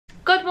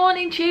Good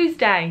morning,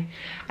 Tuesday.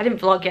 I didn't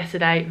vlog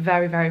yesterday,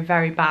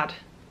 very bad.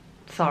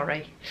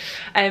 Sorry.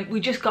 We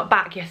just got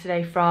back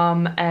yesterday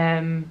from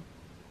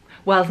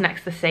Wells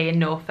Next to the Sea in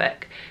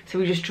Norfolk. So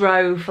we just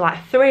drove for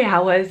like 3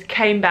 hours,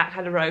 came back,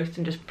 had a roast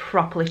and just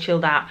properly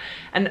chilled out.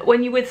 And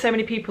when you're with so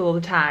many people all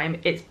the time,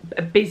 it's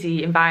a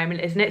busy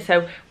environment, isn't it?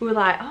 So we were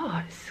like,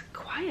 oh, it's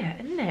quiet,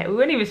 isn't it? We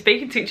weren't even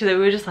speaking to each other,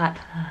 we were just like,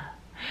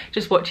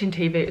 just watching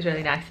TV. It was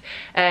really nice.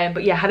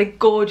 But yeah, had a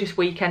gorgeous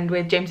weekend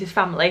with James's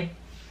family.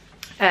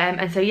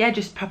 And so yeah,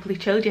 just properly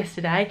chilled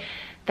yesterday.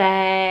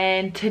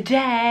 Then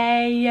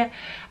today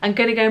I'm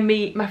gonna go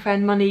meet my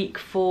friend Monique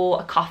for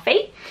a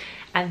coffee,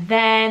 and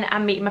then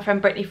I'm meeting my friend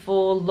Brittany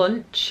for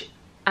lunch,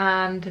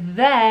 and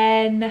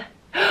then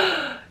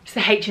it's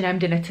the H&M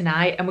dinner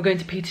tonight, and we're going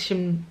to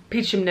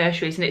Petersham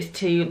Nurseries, and it's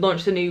to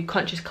launch the new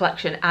Conscious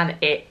collection, and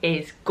it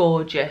is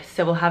gorgeous.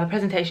 So we'll have a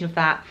presentation of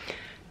that.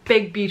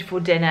 Big beautiful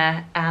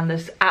dinner, and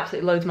there's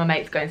absolutely loads of my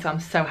mates going, so I'm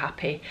so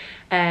happy.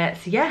 So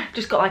yeah,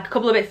 just got like a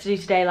couple of bits to do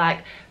today,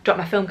 like drop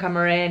my film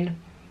camera in,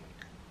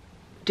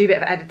 do a bit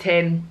of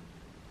editing,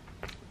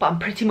 but I'm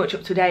pretty much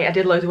up to date. I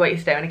did loads of work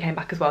yesterday when I came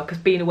back as well, because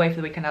being away for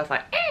the weekend I was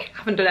like,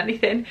 haven't done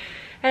anything.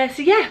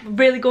 So yeah,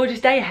 really gorgeous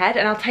day ahead,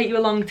 and I'll take you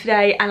along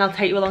today and I'll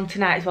take you along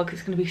tonight as well, because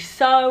it's going to be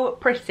so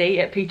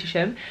pretty at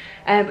Petersham.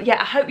 But yeah,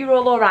 I hope you're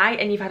all alright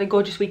and you've had a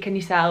gorgeous weekend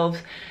yourselves.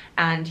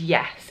 And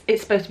yes,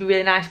 it's supposed to be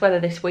really nice weather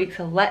this week,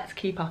 so let's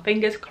keep our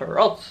fingers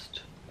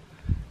crossed.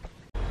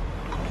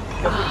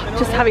 Oh,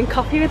 just having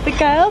coffee with the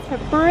girls for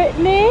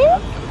Brittany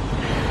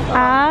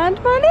and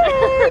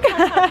Monique.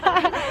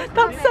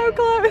 That's so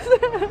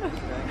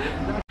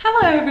close.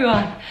 Hello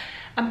everyone.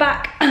 I'm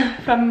back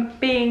from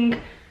being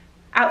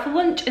out for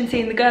lunch and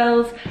seeing the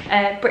girls,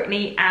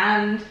 Brittany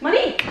and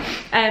Monique.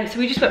 So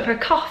we just went for a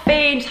coffee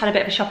and just had a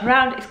bit of a shop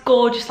around. It's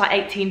gorgeous, like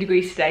 18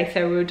 degrees today,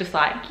 so we were just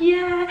like,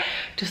 yeah,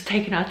 just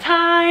taking our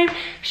time.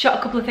 Shot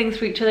a couple of things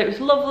for each other, it was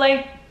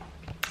lovely.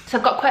 So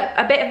I've got quite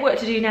a bit of work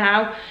to do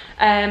now.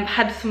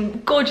 Had some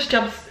gorgeous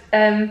jobs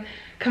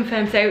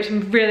confirmed today, which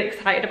I'm really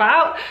excited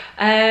about.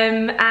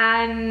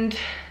 And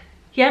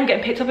yeah, I'm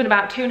getting picked up in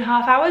about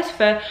 2.5 hours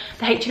for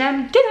the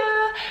H&M dinner.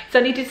 So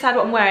I need to decide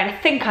what I'm wearing. I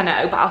think I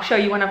know, but I'll show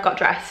you when I've got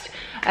dressed.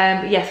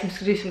 But yes, I'm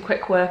just gonna do some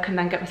quick work and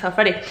then get myself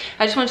ready.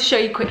 I just wanted to show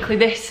you quickly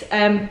this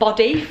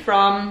body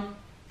from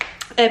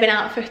Urban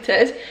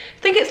Outfitters. I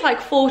think it's like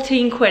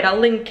 14 quid, I'll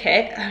link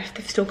it, if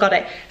they've still got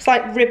it. It's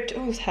like ribbed,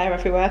 oh there's hair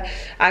everywhere.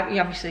 You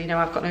obviously know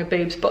I've got no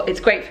boobs, but it's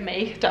great for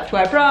me. Don't have to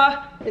wear a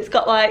bra. It's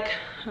got like,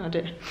 how am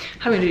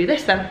I gonna do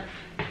this then?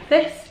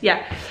 This,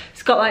 yeah.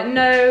 It's got like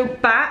no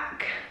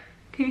back.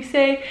 Can you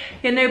see?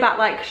 Yeah, no back,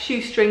 like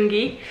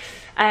shoestringy,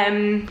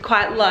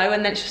 quite low,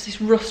 and then it's just this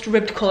rust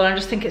ribbed colour. I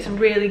just think it's a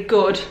really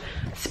good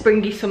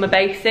springy summer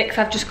basics.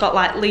 I've just got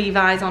like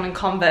Levi's on and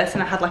Converse,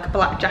 and I had like a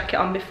black jacket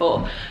on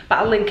before, but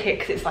I'll link it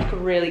because it's like a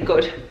really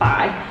good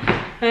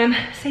buy.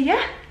 So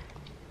yeah.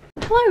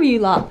 Hello you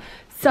lot.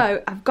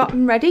 So I've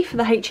gotten ready for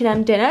the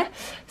H&M dinner.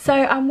 So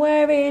I'm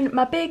wearing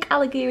my big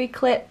Alighieri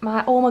clip,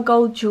 all my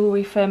gold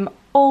jewellery from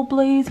all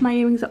blues, my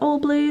earrings are all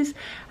blues,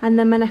 and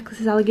then my necklace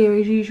is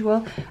Alighieri as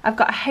usual. I've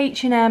got a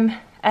H&M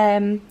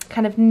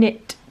kind of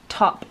knit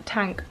top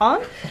tank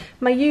on,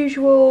 my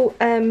usual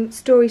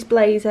Stories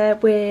blazer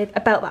with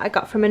a belt that I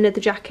got from another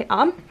jacket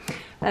on,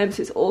 so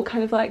it's all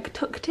kind of like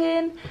tucked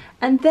in,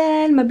 and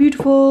then my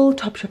beautiful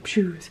Topshop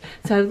shoes.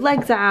 So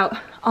legs out,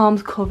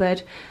 arms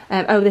covered.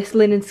 Oh, this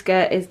linen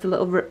skirt is the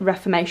little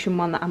Reformation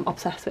one that I'm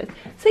obsessed with.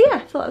 So yeah, I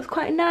thought that was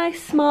quite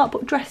nice, smart,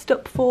 but dressed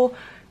up for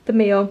the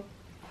meal.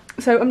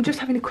 So I'm just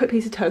having a quick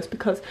piece of toast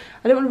because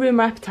I don't want to ruin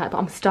my appetite, but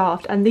I'm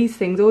starved, and these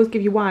things always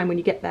give you wine when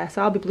you get there,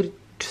 so I'll be bloody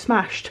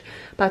smashed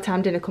by the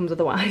time dinner comes,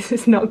 otherwise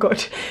it's not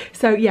good.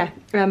 So yeah,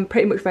 I'm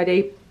pretty much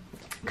ready.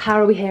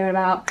 Clara will be here in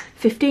about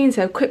 15,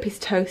 so quick piece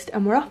of toast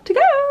and we're off to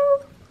go.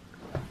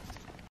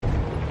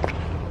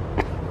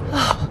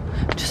 Oh,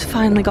 just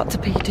finally got to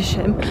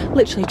Petersham.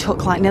 Literally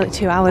took like nearly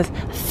 2 hours.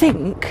 I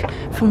think,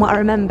 from what I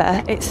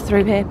remember, it's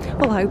through here.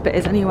 Well, I hope it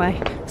is anyway.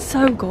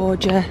 So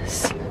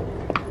gorgeous.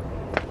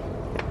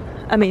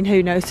 I mean,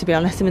 who knows, to be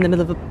honest. I'm in the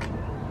middle of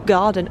a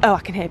garden. Oh, I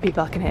can hear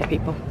people, I can hear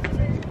people.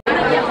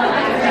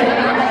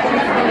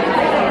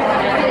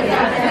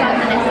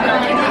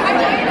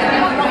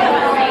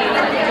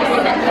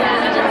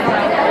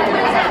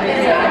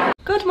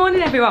 Good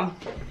morning, everyone.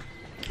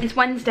 It's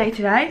Wednesday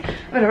today.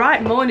 I've had a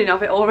right morning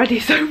of it already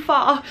so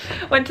far.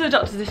 Went to the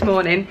doctor's this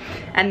morning,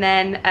 and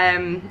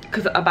then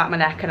because about my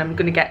neck, and I'm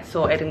gonna get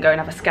sorted and go and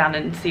have a scan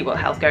and see what the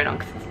hell's going on,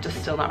 because it's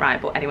just still not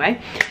right. But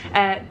anyway,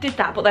 did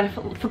that, but then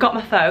I forgot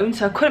my phone,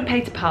 so I couldn't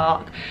pay to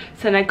park.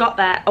 So then I got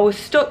there, I was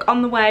stuck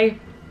on the way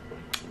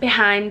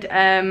behind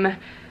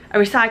a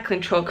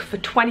recycling truck for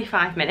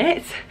 25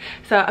 minutes.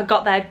 So I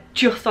got there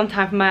just on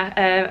time for my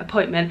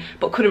appointment,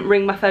 but couldn't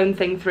ring my phone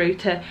thing through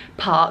to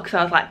park. So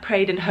I was like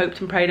prayed and hoped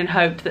that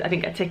I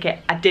didn't get a ticket.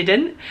 I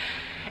didn't.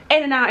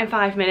 In and out in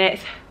 5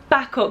 minutes,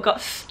 back up, got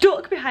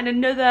stuck behind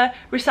another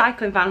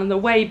recycling van on the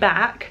way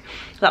back.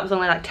 That was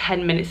only like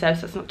 10 minutes though,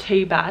 so it's not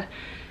too bad.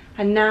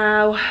 And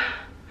now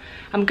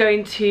I'm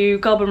going to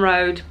Goulburn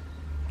Road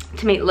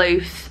to meet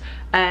Luce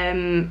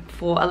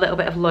for a little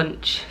bit of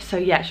lunch. So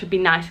yeah, it should be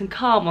nice and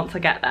calm once I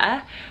get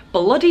there.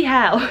 Bloody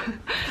hell.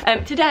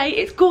 Today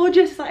it's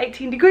gorgeous, it's like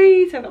 18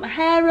 degrees, so I've got my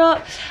hair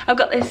up. I've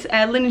got this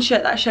linen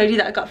shirt that I showed you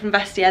that I got from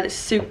Sveeas that's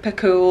super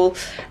cool.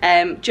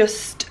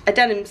 Just a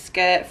denim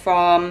skirt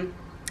from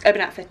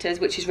Urban Outfitters,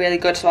 which is really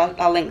good, so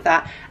I'll link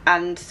that,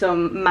 and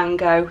some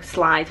mango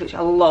slides, which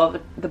I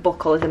love. The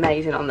buckle is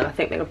amazing on them. I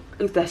think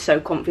they're so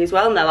comfy as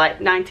well, and they're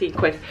like 19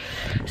 quid.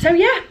 So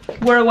yeah,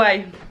 we're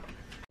away.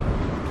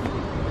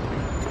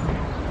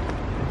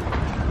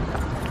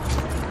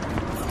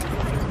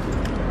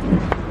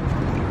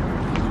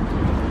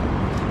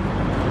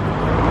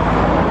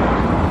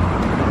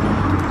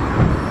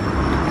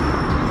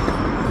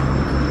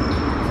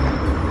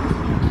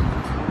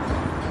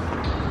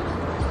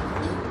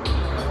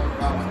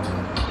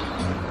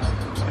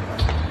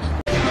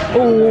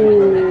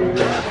 Ooh.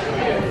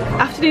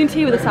 Afternoon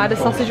tea with a side of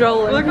sausage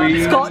roll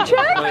and Scotch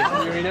egg.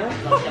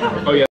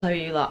 Oh yeah. Hello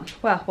you lot.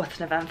 Well, what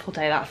an eventful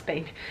day that's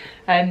been.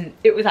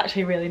 It was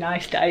actually a really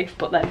nice day,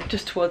 but then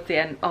just towards the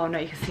end, oh no,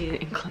 you can see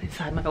it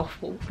inside my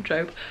awful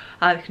wardrobe.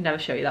 I can never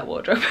show you that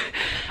wardrobe.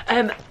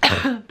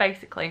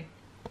 Basically,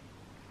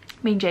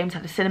 me and James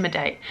had a cinema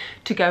date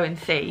to go and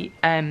see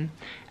A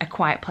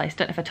Quiet Place.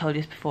 Don't know if I told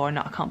you this before or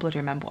not. I can't bloody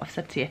remember what I've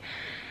said to you.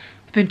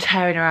 I've been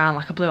tearing around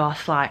like a blue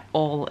arse fly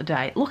all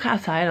day. Look how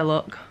tired I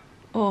look.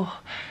 Oh.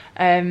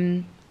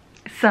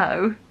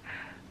 So,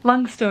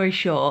 long story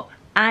short,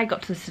 I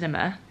got to the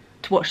cinema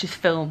to watch this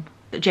film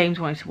that James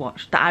wanted to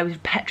watch, that I was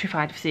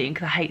petrified of seeing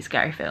because I hate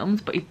scary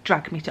films, but he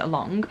dragged me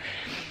along.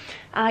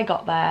 I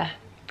got there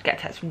to get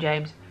a text from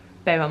James.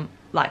 Babe, I'm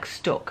like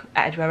stuck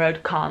at Edgware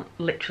Road, can't,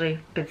 literally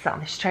been sat on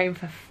this train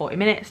for 40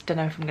 minutes, don't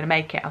know if I'm gonna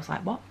make it. I was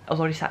like, what? I was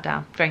already sat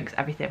down, drinks,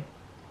 everything.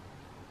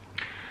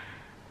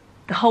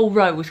 The whole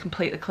row was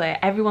completely clear.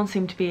 Everyone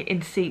seemed to be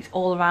in seats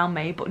all around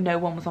me, but no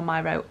one was on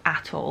my row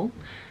at all.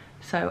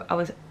 So I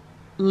was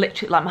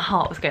literally, like, my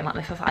heart was going like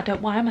this. I was like,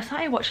 why am I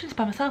sat here watching this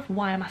by myself?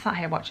 Why am I sat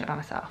here watching it by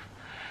myself?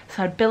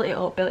 So I built it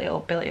up, built it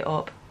up, built it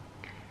up.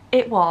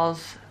 It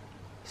was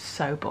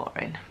so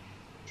boring.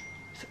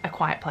 It's A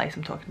Quiet Place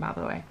I'm talking about,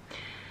 by the way.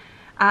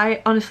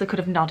 I honestly could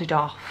have nodded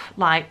off.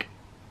 Like,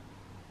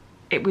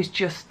 it was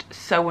just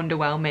so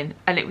underwhelming.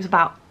 And it was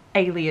about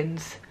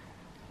aliens.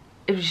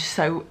 It was just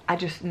so,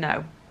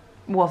 no,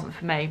 it wasn't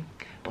for me.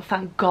 But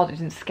thank God it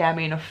didn't scare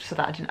me enough so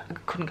that I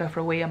couldn't go for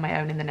a wee on my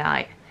own in the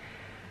night.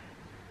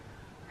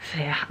 So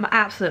yeah, I'm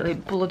absolutely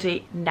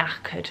bloody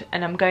knackered,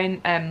 and I'm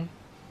going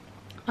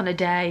on a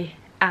day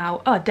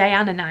out, a day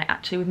and a night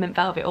actually, with Mint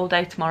Velvet all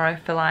day tomorrow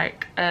for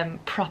like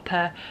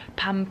proper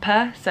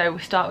pamper. So we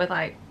start with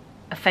like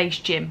a face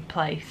gym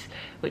place,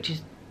 which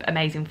is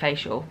amazing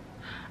facial,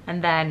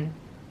 and then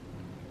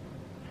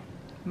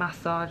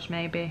massage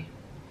maybe,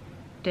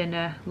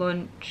 dinner,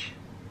 lunch,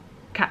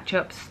 catch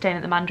up, staying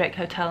at the Mandrake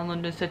Hotel in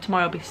London. So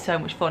tomorrow will be so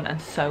much fun and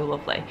so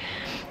lovely,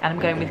 and I'm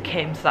going with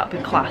Kim, so that'll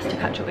be class to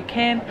catch up with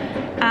Kim.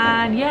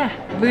 And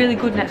yeah, really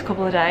good next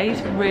couple of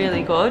days,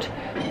 really good.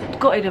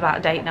 Gutted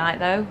about date night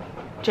though.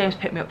 James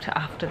picked me up to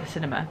after the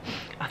cinema,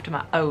 after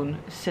my own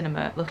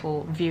cinema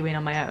little viewing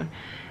on my own,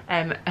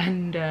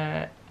 and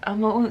I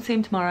won't see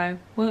him tomorrow,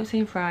 won't see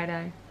him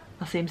Friday,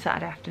 I'll see him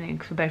Saturday afternoon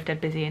because we're both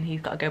dead busy and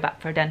he's got to go back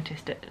for a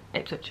dentist at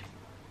Ipswich.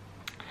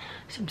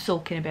 So I'm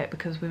sulking a bit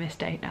because we missed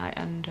date night,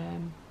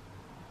 and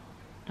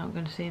not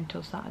going to see him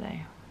till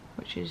Saturday,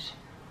 which is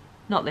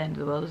not the end of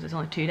the world as it's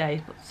only 2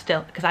 days, but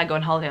still, because I go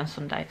on holiday on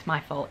Sunday, it's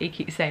my fault. He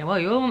keeps saying, well,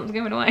 your month's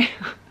going away.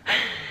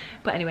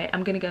 But anyway,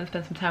 I'm going to go and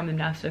spend some time with him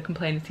now instead of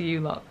complaining to you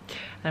lot.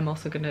 And I'm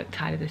also going to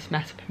tidy this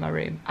mess up in my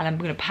room, and I'm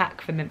going to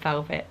pack for Mint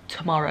Velvet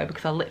tomorrow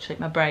because I literally,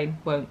 my brain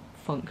won't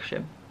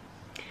function.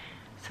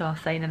 So I'll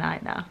say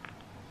night now.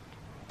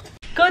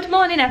 Good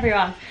morning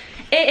everyone.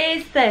 It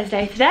is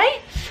Thursday today.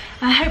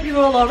 I hope you're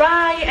all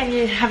alright and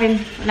you're having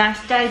a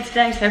nice day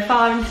today so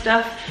far and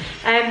stuff.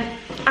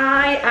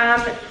 I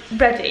am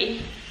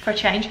ready for a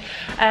change.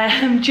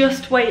 I'm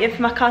just waiting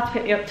for my car to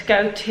pick me up to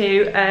go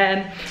to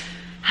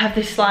have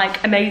this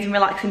like amazing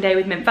relaxing day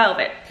with Mint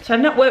Velvet. So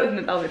I've not worked with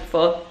Mint Velvet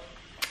before,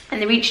 and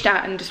they reached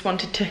out and just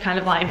wanted to kind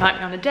of like invite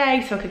me on a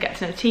day so I could get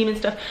to know the team and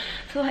stuff.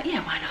 So like,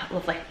 yeah, why not,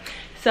 lovely.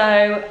 So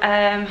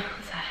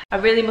I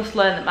really must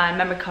learn that my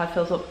memory card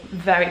fills up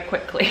very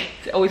quickly.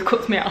 It always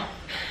cuts me off.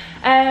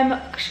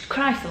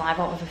 Christ alive,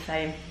 what was I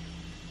saying?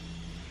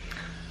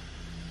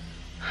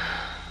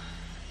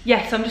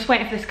 Yes, so I'm just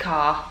waiting for this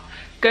car,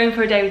 going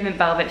for a day with Mint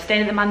Velvet,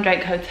 staying at the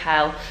Mandrake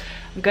Hotel.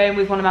 I'm going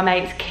with one of my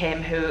mates,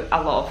 Kim, who I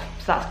love,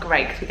 so that's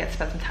great because we get to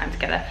spend some time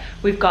together.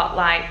 We've got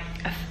like,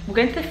 we're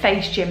going to the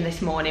face gym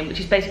this morning, which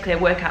is basically a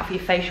workout for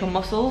your facial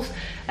muscles,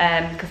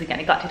 because they get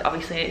neglected,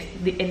 obviously. It's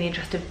in the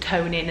interest of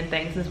toning and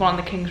things. There's one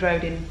on the King's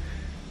Road in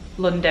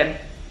London.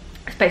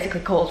 It's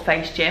basically called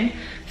Face Gym.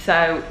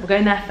 So we're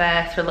going there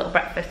first for a little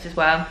breakfast as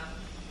well.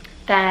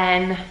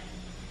 Then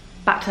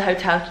back to the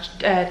hotel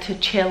to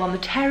chill on the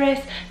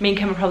terrace. Me and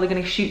Kim are probably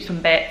going to shoot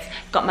some bits.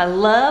 Got my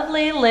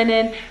lovely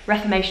linen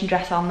Reformation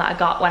dress on that I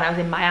got when I was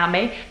in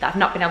Miami, that I've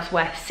not been able to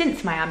wear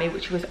since Miami,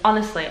 which was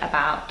honestly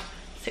about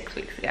 6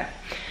 weeks ago.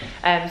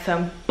 so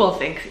I'm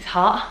buzzing because it's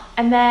hot.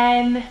 And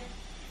then,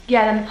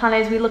 yeah, then the plan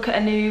is we look at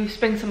a new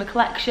spring summer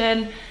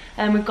collection,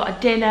 and we've got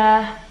a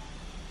dinner,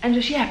 and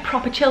just, yeah,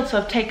 proper chill. So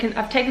I've taken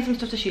some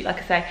stuff to shoot, like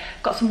I say.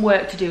 I've got some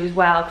work to do as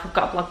well because I've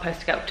got a blog post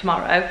to get up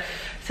tomorrow,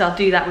 so I'll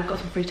do that. We've got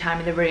some free time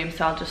in the room,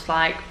 so I'll just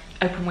like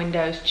open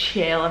windows,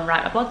 chill, and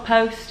write a blog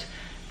post.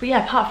 But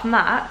yeah, apart from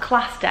that,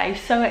 class day,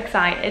 so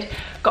excited.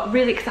 Got a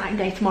really exciting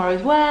day tomorrow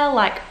as well,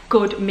 like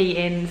good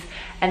meetings,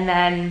 and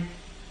then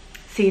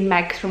seeing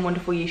Megs from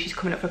Wonderful You. She's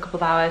coming up for a couple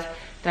of hours.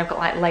 Then I've got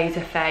like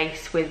laser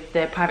face with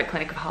the private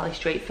clinic of Harley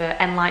Street for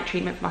N-Light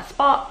treatment for my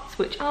spots,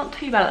 which aren't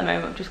too bad at the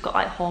moment. I've just got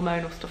like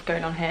hormonal stuff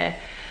going on here.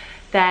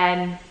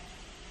 Then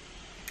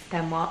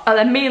what? Oh,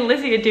 then me and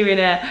Lizzie are doing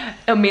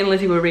me and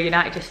Lizzie were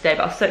reunited yesterday,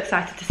 but I was so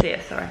excited to see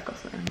her. Sorry, I've got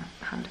something in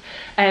my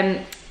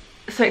hand.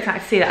 So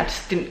excited to see that. I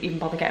just didn't even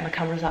bother getting my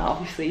cameras out.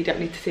 Obviously, you don't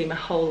need to see my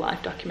whole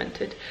life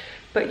documented.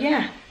 But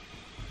yeah,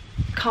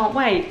 can't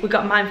wait. We've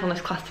got a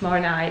mindfulness class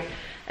tomorrow night,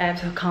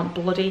 so I can't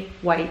bloody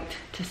wait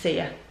to see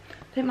her.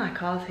 I think my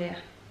car's here.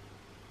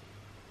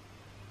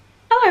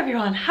 Hello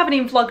everyone, haven't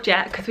even vlogged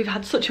yet because we've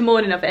had such a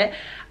morning of it.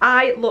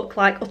 I look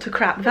like utter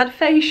crap. We've had a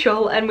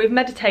facial and we've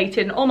meditated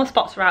and all my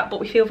spots are out, but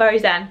we feel very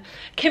zen.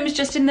 Kim's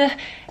just in the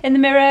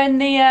mirror in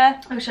the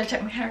oh, should I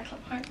check my hair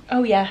clip out?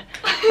 Oh yeah,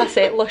 that's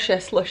it,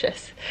 luscious,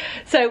 luscious.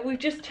 So we've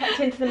just checked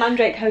into the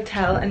Mandrake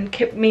Hotel, and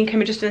me and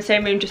Kim are just in the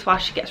same room just while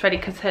she gets ready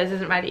because hers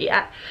isn't ready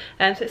yet.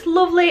 So it's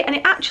lovely, and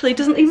it actually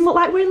doesn't even look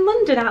like we're in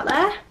London out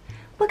there.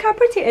 Look how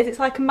pretty it is. It's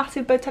like a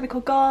massive botanical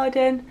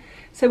garden.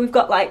 So we've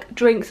got like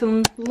drinks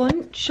and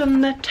lunch on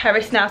the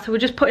terrace now. So we're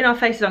just putting our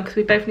faces on because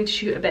we both need to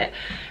shoot a bit.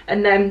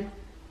 And then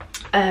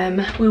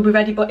we'll be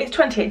ready. But it's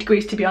 28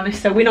 degrees to be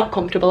honest, so we're not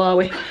comfortable, are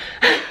we?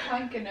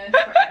 Thank goodness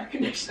for air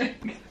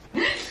conditioning.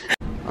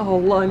 Oh,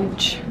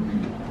 lunch.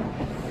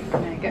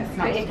 Get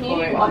snacks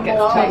before it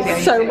gets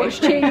totally so much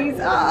cheese.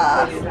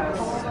 Ah.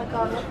 Oh my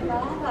god, look at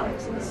that. That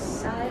looks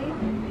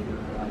insane.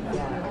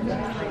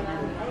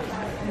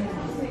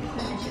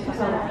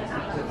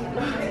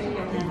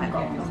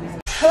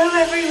 Hello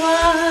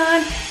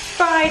everyone,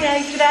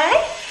 Friday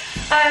today.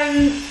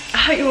 I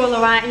hope you're all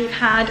alright and you've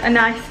had a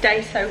nice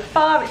day so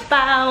far. It's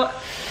about,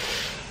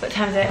 what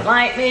time is it?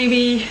 Like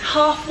maybe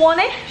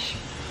 1:30ish.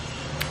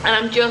 And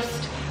I'm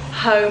just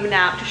home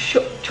now.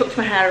 Just chucked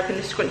my hair up in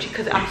the scrunchie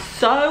because I'm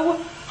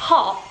so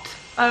hot.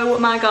 Oh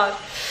my god.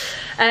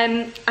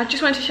 I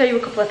just wanted to show you a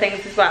couple of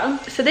things as well.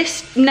 So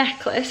this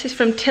necklace is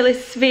from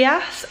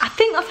Sveeas. I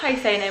think that's how you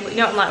say her name, but you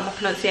know what I'm like with my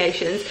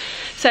pronunciations.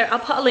 So I'll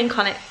put a link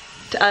on it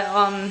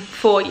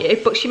for you,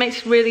 but she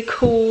makes really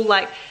cool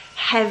like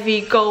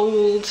heavy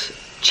gold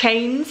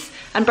chains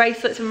and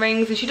bracelets and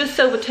rings, and she does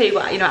silver too,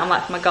 but you know what I'm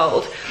like for my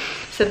gold.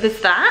 So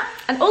there's that,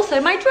 and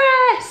also my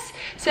dress.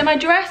 So my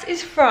dress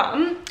is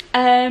from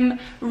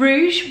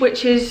Rouje,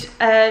 which is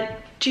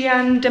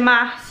Jeanne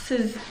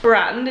Damas's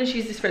brand, and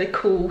she's this really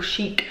cool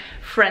chic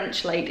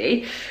French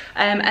lady,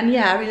 and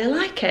yeah, I really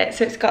like it.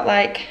 So it's got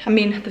like, I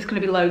mean, there's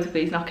going to be loads of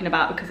these knocking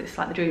about because it's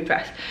like the dream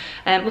dress.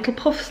 Little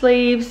puff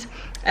sleeves,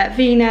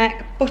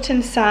 v-neck,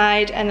 button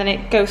side, and then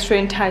it goes through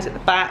and ties at the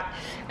back.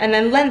 And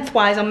then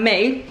lengthwise on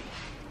me,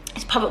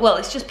 it's probably, well,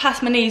 it's just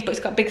past my knees, but it's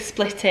got a big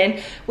split in,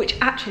 which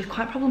actually is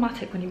quite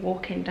problematic when you're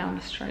walking down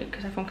the street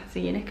because everyone can see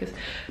your knickers,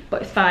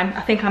 but it's fine.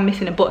 I think I'm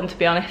missing a button, to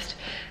be honest.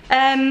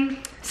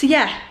 So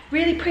yeah,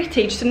 really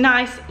pretty, just a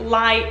nice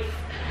light,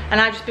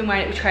 and I've just been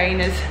wearing it with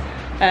trainers,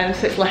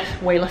 so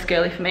it's way less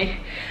girly for me.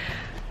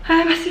 So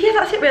yeah,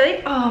 that's it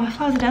really. Oh, my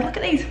flowers are dead, look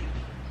at these.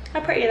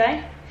 How pretty are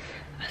they?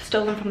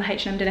 Stolen from the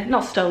H&M dinner.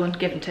 Not stolen,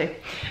 given to.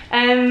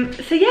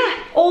 So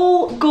yeah,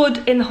 all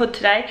good in the hood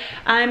today.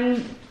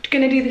 I'm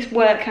gonna do this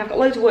work, and I've got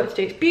loads of work to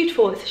do. It's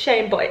beautiful, it's a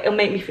shame, but it'll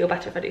make me feel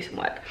better if I do some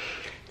work.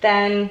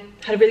 Then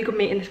had a really good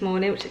meeting this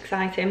morning, which is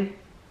exciting.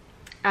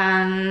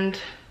 And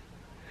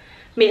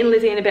meeting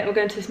Lizzie in a bit. We're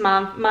going to this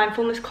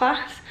mindfulness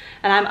class,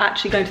 and I'm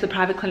actually going to the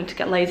private clinic to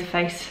get laser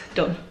face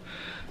done.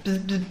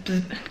 Bzz, bzz,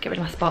 bzz, get rid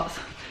of my spots.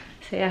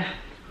 So yeah,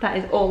 that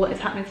is all that is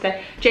happening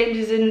today. James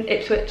is in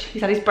Ipswich.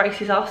 He's had his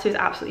braces off, so he's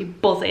absolutely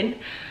buzzing.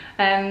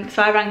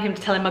 So I rang him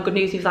to tell him my good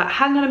news. He was like,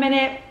 hang on a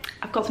minute,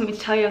 I've got something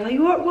to tell you. I was like,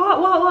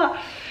 what?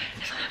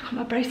 He's like, I've got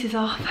my braces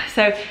off.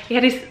 So he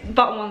had his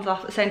bottom ones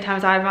off at the same time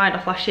as I had mine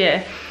off last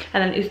year,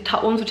 and then his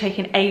top ones were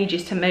taking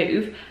ages to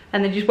move,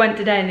 and then just went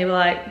today and they were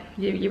like,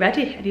 you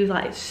ready? And he was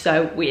like, it's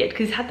so weird,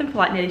 because he's had them for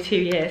like nearly 2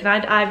 years, and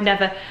I've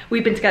never,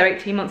 we've been together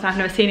 18 months and I've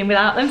never seen him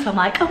without them, so I'm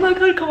like, oh my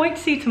god, can't wait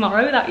to see you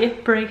tomorrow without your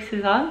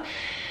braces on.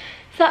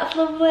 So that's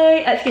lovely.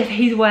 Yes,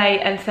 he's away,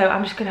 and so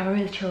I'm just gonna have a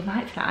really chill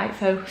night tonight.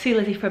 So see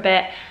Lizzie for a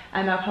bit,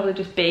 and I'll probably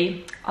just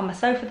be on my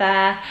sofa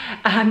there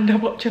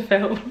and watch a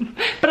film.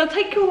 But I'll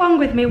take you along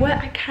with me where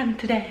I can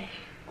today.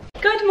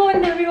 Good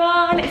morning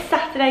everyone, it's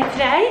Saturday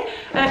today.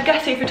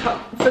 Guess who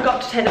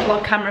forgot to take the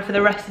vlog camera for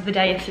the rest of the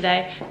day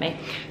yesterday? Me.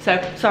 So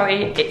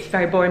sorry, it's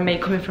very boring me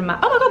coming from my,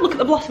 oh my god, look at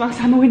the blossom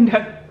outside my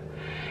window.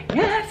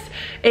 Yes,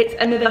 it's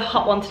another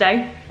hot one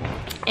today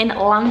in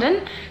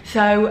London.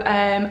 So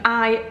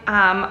I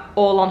am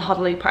all on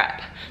Hoddly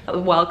prep. That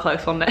was well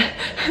close, wasn't it?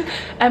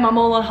 I'm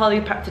all on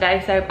holiday prep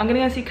today, so I'm gonna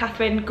go see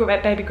Catherine,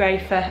 Baby Gray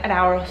for an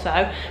hour or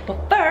so.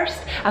 But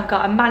first, I've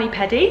got a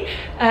mani-pedi,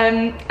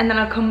 and then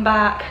I'll come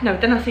back. No,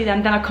 then I'll see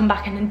them, then I'll come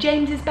back, and then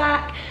James is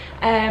back,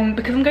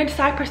 because I'm going to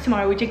Cyprus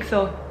tomorrow with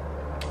Jigsaw.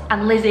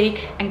 And Lizzie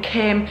and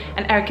Kim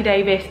and Erica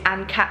Davis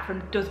and Kat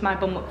from Does My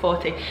Bum Look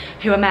 40,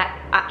 who I met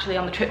actually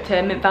on the trip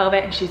to Mint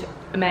Velvet, and she's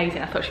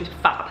amazing. I thought she was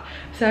fab.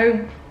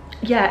 So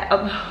yeah,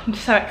 I'm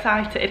so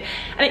excited,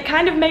 and it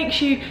kind of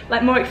makes you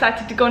like more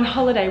excited to go on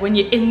holiday when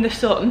you're in the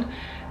sun,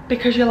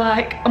 because you're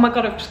like, oh my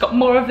god, I've just got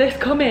more of this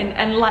coming.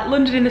 And like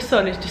London in the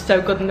sun is just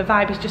so good, and the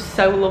vibe is just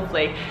so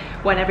lovely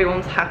when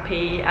everyone's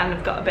happy and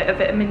I've got a bit of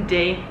vitamin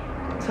D.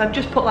 So I've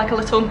just put like a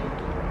little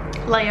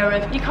layer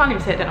of, you can't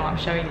even see it, I don't know why I'm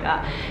showing you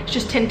that. It's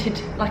just tinted,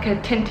 like a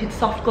tinted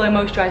soft glow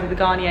moisturiser, the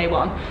Garnier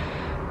one,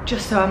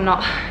 just so I'm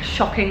not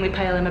shockingly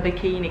pale in my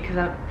bikini, because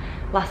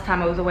last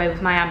time I was away was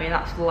Miami, and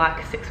that's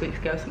like 6 weeks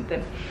ago or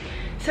something.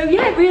 So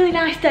yeah, really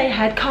nice day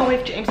ahead. Can't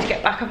wait for James to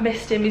get back. I've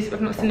missed him.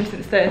 I've not seen him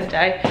since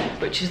Thursday,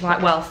 which is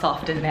like well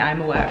soft, isn't it?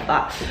 I'm aware of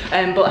that.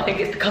 But I think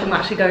it's because I'm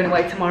actually going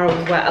away tomorrow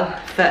as well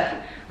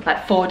for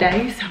like 4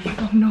 days. I'm like,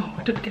 oh no,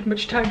 I don't get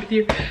much time with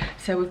you.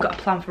 So we've got a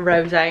plan for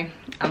Rouje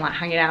and like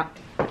hanging out.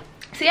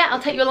 So yeah, I'll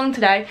take you along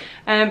today.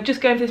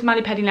 Just going for this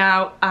mani-pedi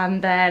now,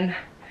 and then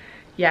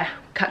yeah,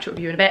 catch up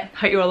with you in a bit.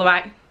 Hope you're all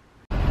alright.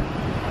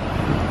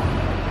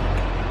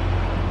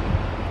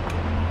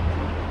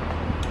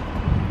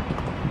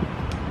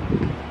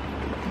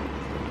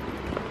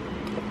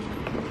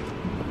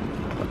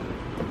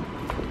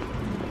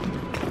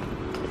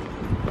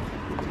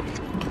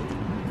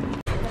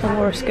 I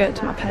wore a skirt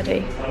to my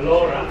pedi,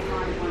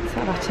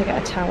 so I've had to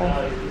get a towel.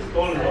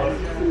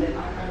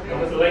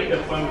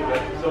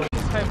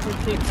 Hopefully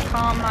keeps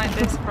calm like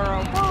this for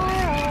a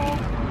while.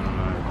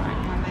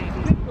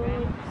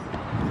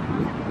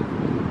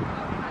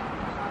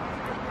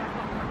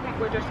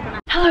 We're just gonna...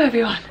 Hello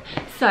everyone.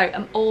 So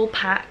I'm all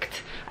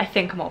packed. I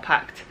think I'm all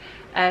packed.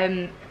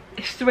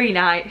 It's 3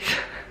 nights.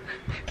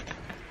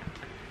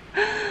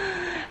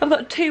 I've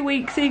got a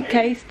 2-week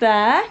suitcase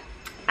there.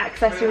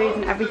 Accessories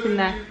and everything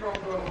there.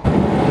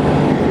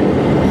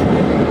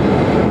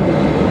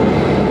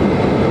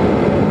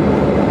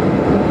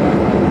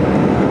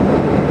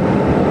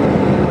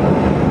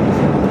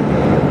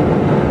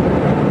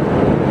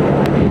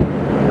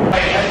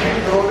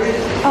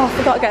 Oh, I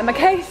forgot to get my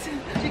case.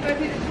 Did you go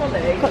through the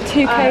trolley? Got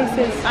 2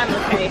 cases. I'm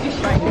okay.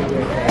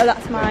 Oh,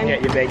 that's mine.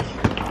 Get your big.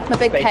 My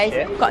big case.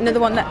 Yeah. Got another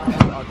one there.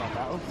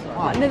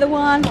 Got another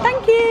one.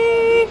 Thank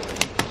you.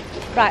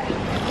 Right.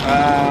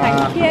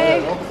 Thank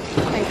you.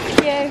 Thank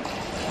you.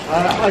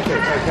 Okay.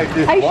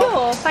 Are you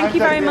sure? Thank you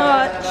very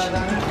much.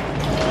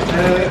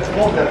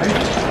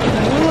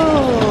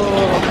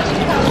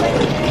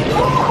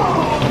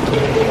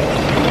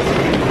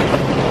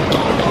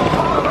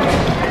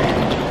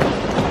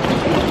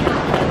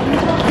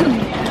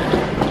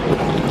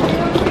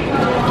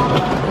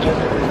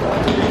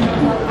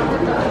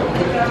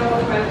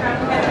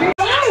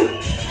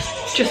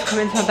 Just come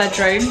into my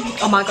bedroom.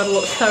 Oh my god, it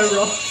looks so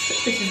rough.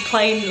 This is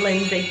plain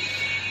Lindsay.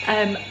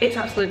 It's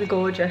absolutely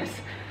gorgeous.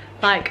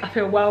 Like, I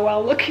feel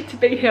well lucky to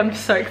be here. I'm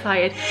so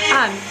excited.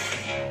 And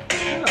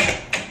oh,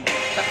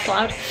 that's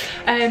loud.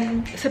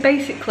 So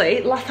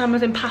basically, last time I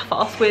was in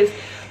Paphos with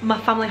my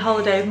family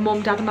holiday with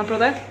mum, dad and my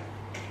brother.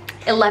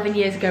 11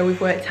 years ago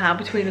we've worked out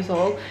between us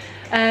all.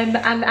 And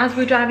as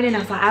we were driving in, I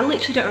was like, I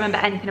literally don't remember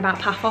anything about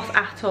Paphos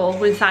at all.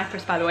 We're in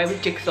Cyprus, by the way,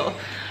 with Jigsaw.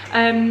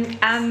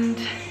 And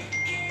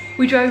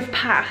we drove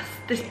past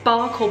this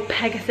bar called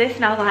Pegasus,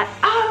 and I was like,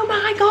 oh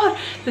my god,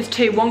 there's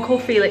 2, one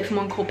called Felix and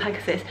one called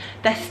Pegasus.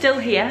 They're still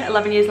here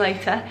 11 years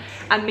later,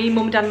 and me,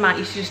 mum, dad and Matt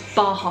used to just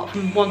bar hop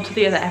from one to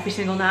the other every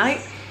single night.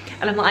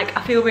 And I'm like,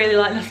 I feel really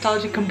like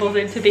nostalgic and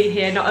buzzing to be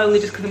here, not only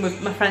just because I'm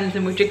with my friends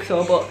and with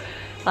Jigsaw, but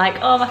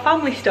like all my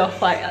family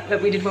stuff like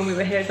that we did when we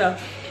were here. So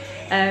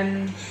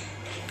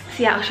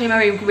yeah, I'll show you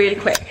my room really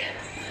quick.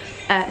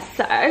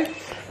 So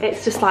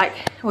it's just like,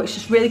 oh, it's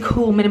just really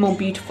cool, minimal,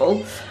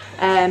 beautiful.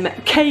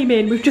 Came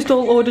in, we've just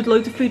all ordered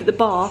loads of food at the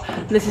bar,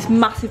 and there's this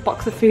massive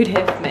box of food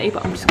here for me,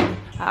 but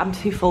I'm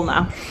too full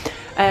now.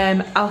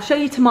 I'll show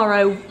you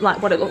tomorrow like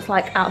what it looks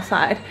like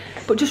outside,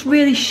 but just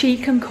really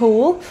chic and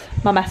cool.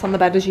 My mess on the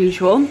bed as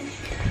usual.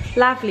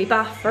 Lovely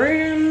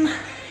bathroom.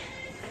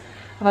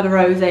 I've had a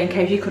rosé in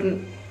case you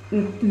couldn't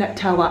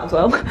tell that as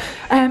well.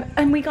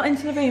 And we got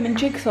into the room and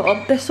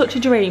Jigsaw, there's such a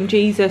dream,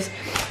 Jesus.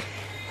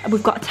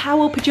 We've got a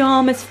towel,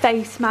 pyjamas,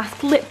 face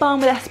mask, lip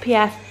balm with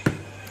SPF,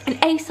 an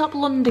Aesop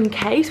London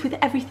case with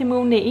everything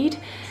we'll need.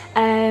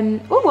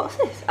 Oh, what's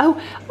this? Oh,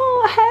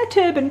 a hair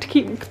turban to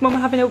keep, because mum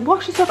having a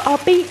wash and stuff, our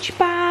beach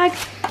bag,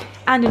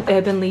 and an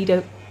Urban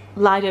Lido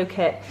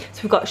kit.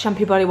 So we've got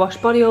shampoo, body wash,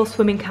 body oil,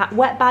 swimming cap,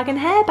 wet bag and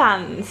hair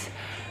bands.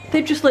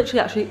 They've just literally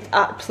actually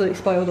absolutely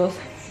spoiled us.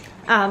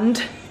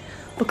 And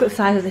look at the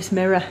size of this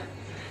mirror,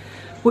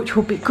 which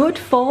will be good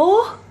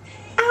for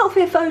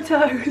outfit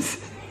photos.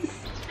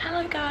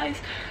 Hello guys.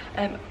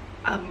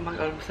 Oh my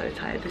god, I'm so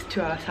tired. This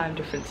 2-hour time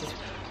difference is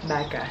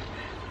mega.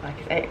 Like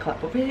it's 8 o'clock,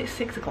 but really it's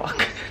 6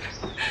 o'clock.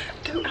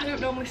 I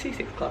don't normally see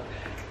 6 o'clock.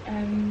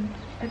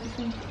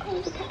 everything. Oh,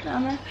 there's a cat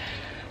down there.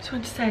 Just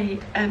want to say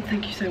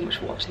thank you so much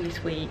for watching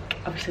this week.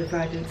 Obviously I've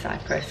arrived in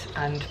Cyprus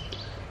and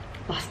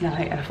last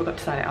night and I forgot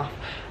to sign it off.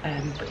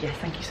 But yes,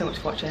 thank you so much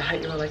for watching. I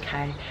hope you're all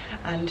okay.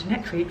 And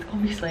next week,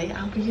 obviously,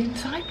 I'll be in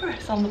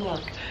Cyprus on the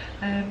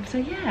vlog. So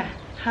yeah,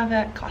 have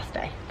a class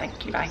day.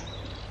 Thank you, bye.